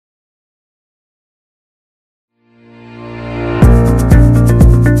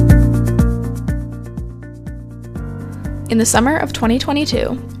In the summer of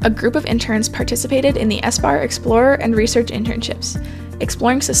 2022, a group of interns participated in the SBAR Explorer and Research Internships,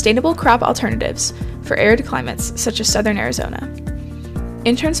 exploring sustainable crop alternatives for arid climates such as southern Arizona.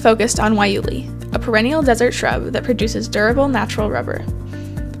 Interns focused on Guayule, a perennial desert shrub that produces durable natural rubber.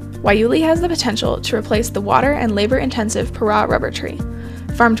 Guayule has the potential to replace the water and labor-intensive Para rubber tree,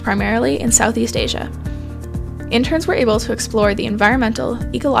 farmed primarily in Southeast Asia. Interns were able to explore the environmental,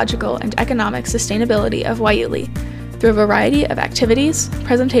 ecological, and economic sustainability of Guayule through a variety of activities,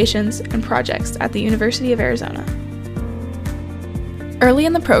 presentations, and projects at the University of Arizona. Early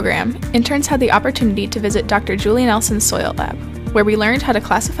in the program, interns had the opportunity to visit Dr. Julie Nelson's soil lab, where we learned how to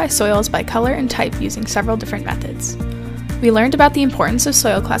classify soils by color and type using several different methods. We learned about the importance of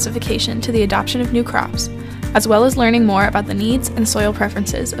soil classification to the adoption of new crops, as well as learning more about the needs and soil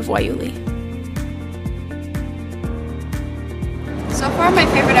preferences of Guayule. So far, my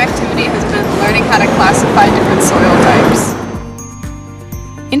favorite activity has been learning how to classify different soil types.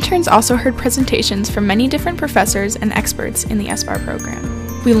 Interns also heard presentations from many different professors and experts in the SBAR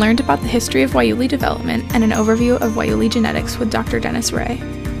program. We learned about the history of Guayule development and an overview of Guayule genetics with Dr. Dennis Ray.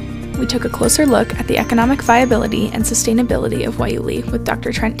 We took a closer look at the economic viability and sustainability of Guayule with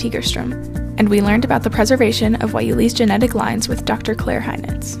Dr. Trent Tegerstrom, and we learned about the preservation of Guayule's genetic lines with Dr. Claire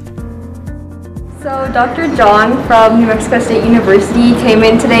Heinitz. So Dr. John from New Mexico State University came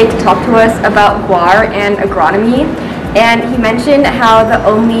in today to talk to us about guar and agronomy, and he mentioned how the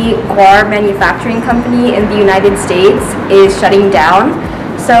only guar manufacturing company in the United States is shutting down.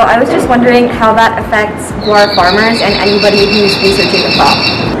 So I was just wondering how that affects guar farmers and anybody who's researching the crop.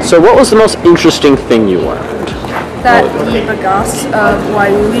 So what was the most interesting thing you learned? That the bagasse of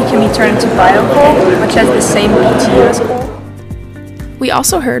Guayule can be turned into biocoal, which has the same BTU as coal. We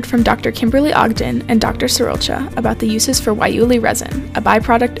also heard from Dr. Kimberly Ogden and Dr. Sirolcha about the uses for Guayule resin, a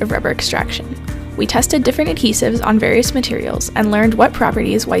byproduct of rubber extraction. We tested different adhesives on various materials and learned what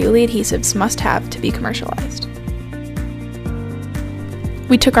properties Guayule adhesives must have to be commercialized.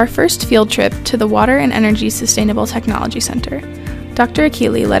 We took our first field trip to the Water and Energy Sustainable Technology Center. Dr.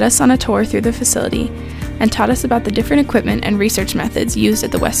 Akili led us on a tour through the facility and taught us about the different equipment and research methods used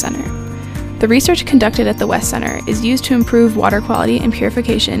at the West Center. The research conducted at the West Center is used to improve water quality and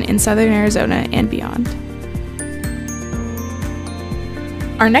purification in southern Arizona and beyond.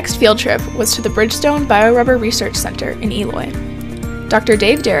 Our next field trip was to the Bridgestone Biorubber Research Center in Eloy. Dr.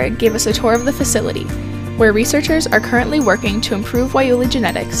 Dave Derrick gave us a tour of the facility, where researchers are currently working to improve Guayule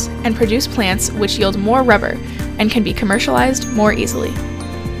genetics and produce plants which yield more rubber and can be commercialized more easily.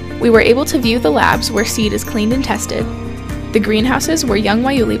 We were able to view the labs where seed is cleaned and tested, the greenhouses where young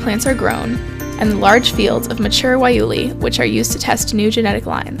Guayule plants are grown, and the large fields of mature Guayule which are used to test new genetic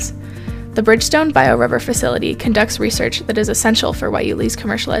lines. The Bridgestone Biorubber facility conducts research that is essential for Guayule's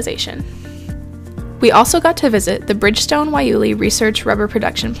commercialization. We also got to visit the Bridgestone Guayule Research Rubber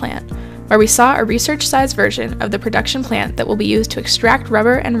Production Plant, where we saw a research-sized version of the production plant that will be used to extract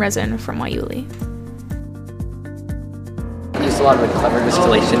rubber and resin from Guayule. Used a lot of clever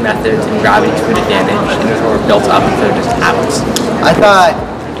distillation methods and gravity-fluid damage, and those were built up instead of just atoms.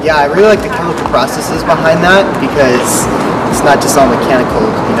 I really like the chemical processes behind that, because it's not just all mechanical,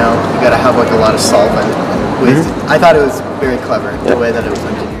 you know, you gotta have like a lot of solvent. I thought it was very clever, the way that it was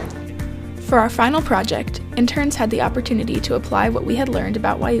engineered. For our final project, interns had the opportunity to apply what we had learned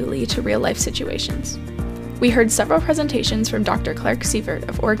about Guayule to real-life situations. We heard several presentations from Dr. Clark Sievert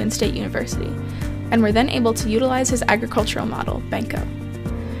of Oregon State University, and were then able to utilize his agricultural model, BENCO.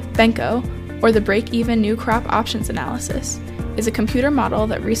 BENCO, or the Break-Even New Crop Options Analysis, is a computer model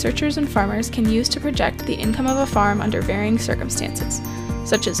that researchers and farmers can use to project the income of a farm under varying circumstances,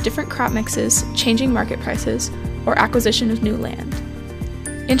 such as different crop mixes, changing market prices, or acquisition of new land.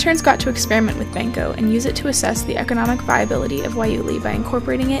 Interns got to experiment with BENCO and use it to assess the economic viability of Guayule by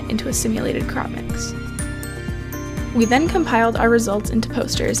incorporating it into a simulated crop mix. We then compiled our results into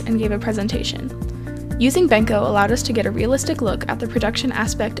posters and gave a presentation. Using BENCO allowed us to get a realistic look at the production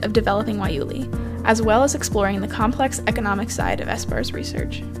aspect of developing Guayule, as well as exploring the complex economic side of SBAR's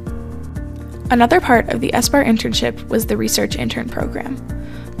research. Another part of the SBAR internship was the Research Intern program.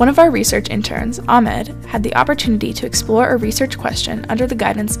 One of our research interns, Ahmed, had the opportunity to explore a research question under the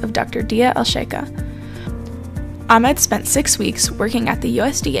guidance of Dr. Dia El-Sheikha. Ahmed spent 6 weeks working at the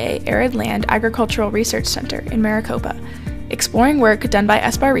USDA Arid Land Agricultural Research Center in Maricopa, exploring work done by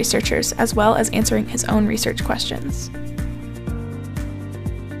SBAR researchers as well as answering his own research questions.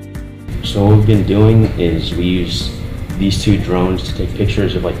 So what we've been doing is we use these 2 drones to take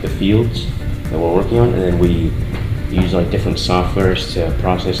pictures of like the fields that we're working on, and then we use like different softwares to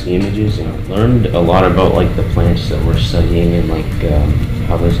process the images, and learned a lot about like the plants that we're studying and like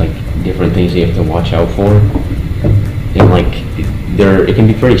how there's like different things you have to watch out for. and like it can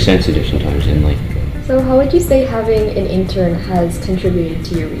be pretty sensitive sometimes, and like. So how would you say having an intern has contributed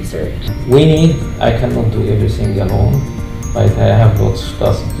to your research? I cannot do everything alone. Like I have lots of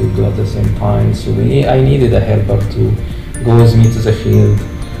tasks to do at the same time, so I needed a helper to go with me to the field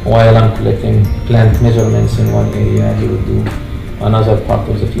while I'm collecting plant measurements in one area. He would do another part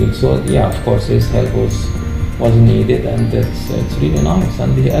of the field. So yeah, of course his help was needed, and it's really nice.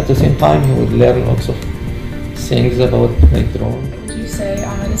 And at the same time he would learn lots of things about like drone. Would you say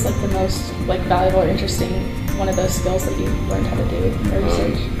it is like the most like valuable or interesting one of those skills that you learned how to do in your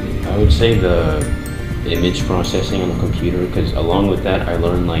research? I would say the image processing on the computer, because along with that I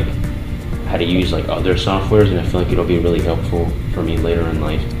learned like how to use like other softwares, and I feel like it'll be really helpful for me later in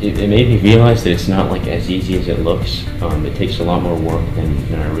life. It made me realize that it's not like as easy as it looks. It takes a lot more work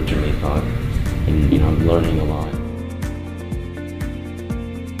than I originally thought, and I'm learning a lot.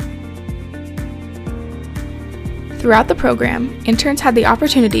 Throughout the program, interns had the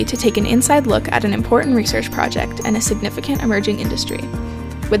opportunity to take an inside look at an important research project and a significant emerging industry.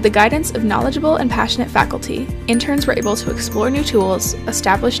 With the guidance of knowledgeable and passionate faculty, interns were able to explore new tools,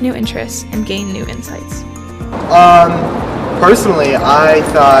 establish new interests, and gain new insights. Personally, I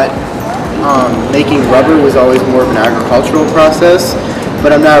thought making rubber was always more of an agricultural process,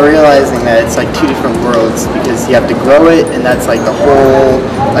 but I'm now realizing that it's like two different worlds, because you have to grow it, and that's like the whole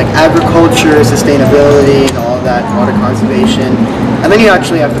like agriculture, sustainability, and all of that, water conservation, and then you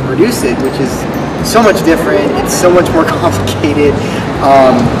actually have to produce it, which is so much different. It's so much more complicated,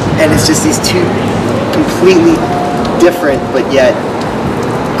 and it's just these two completely different but yet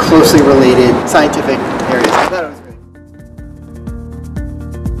closely related scientific areas. I thought it was